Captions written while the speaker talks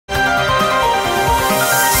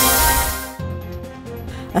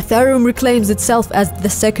Ethereum reclaims itself as the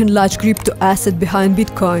second large crypto asset behind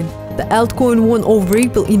Bitcoin. The altcoin won over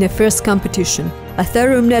Ripple in a first competition.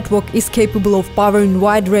 Ethereum network is capable of powering a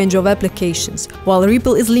wide range of applications, while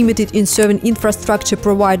Ripple is limited in serving infrastructure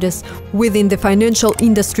providers within the financial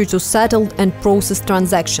industry to settle and process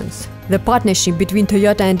transactions. The partnership between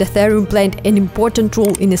Toyota and Ethereum played an important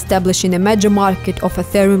role in establishing a major market of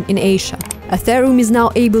Ethereum in Asia. Ethereum is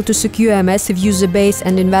now able to secure a massive user base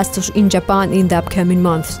and investors in Japan in the upcoming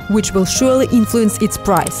months, which will surely influence its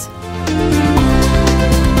price.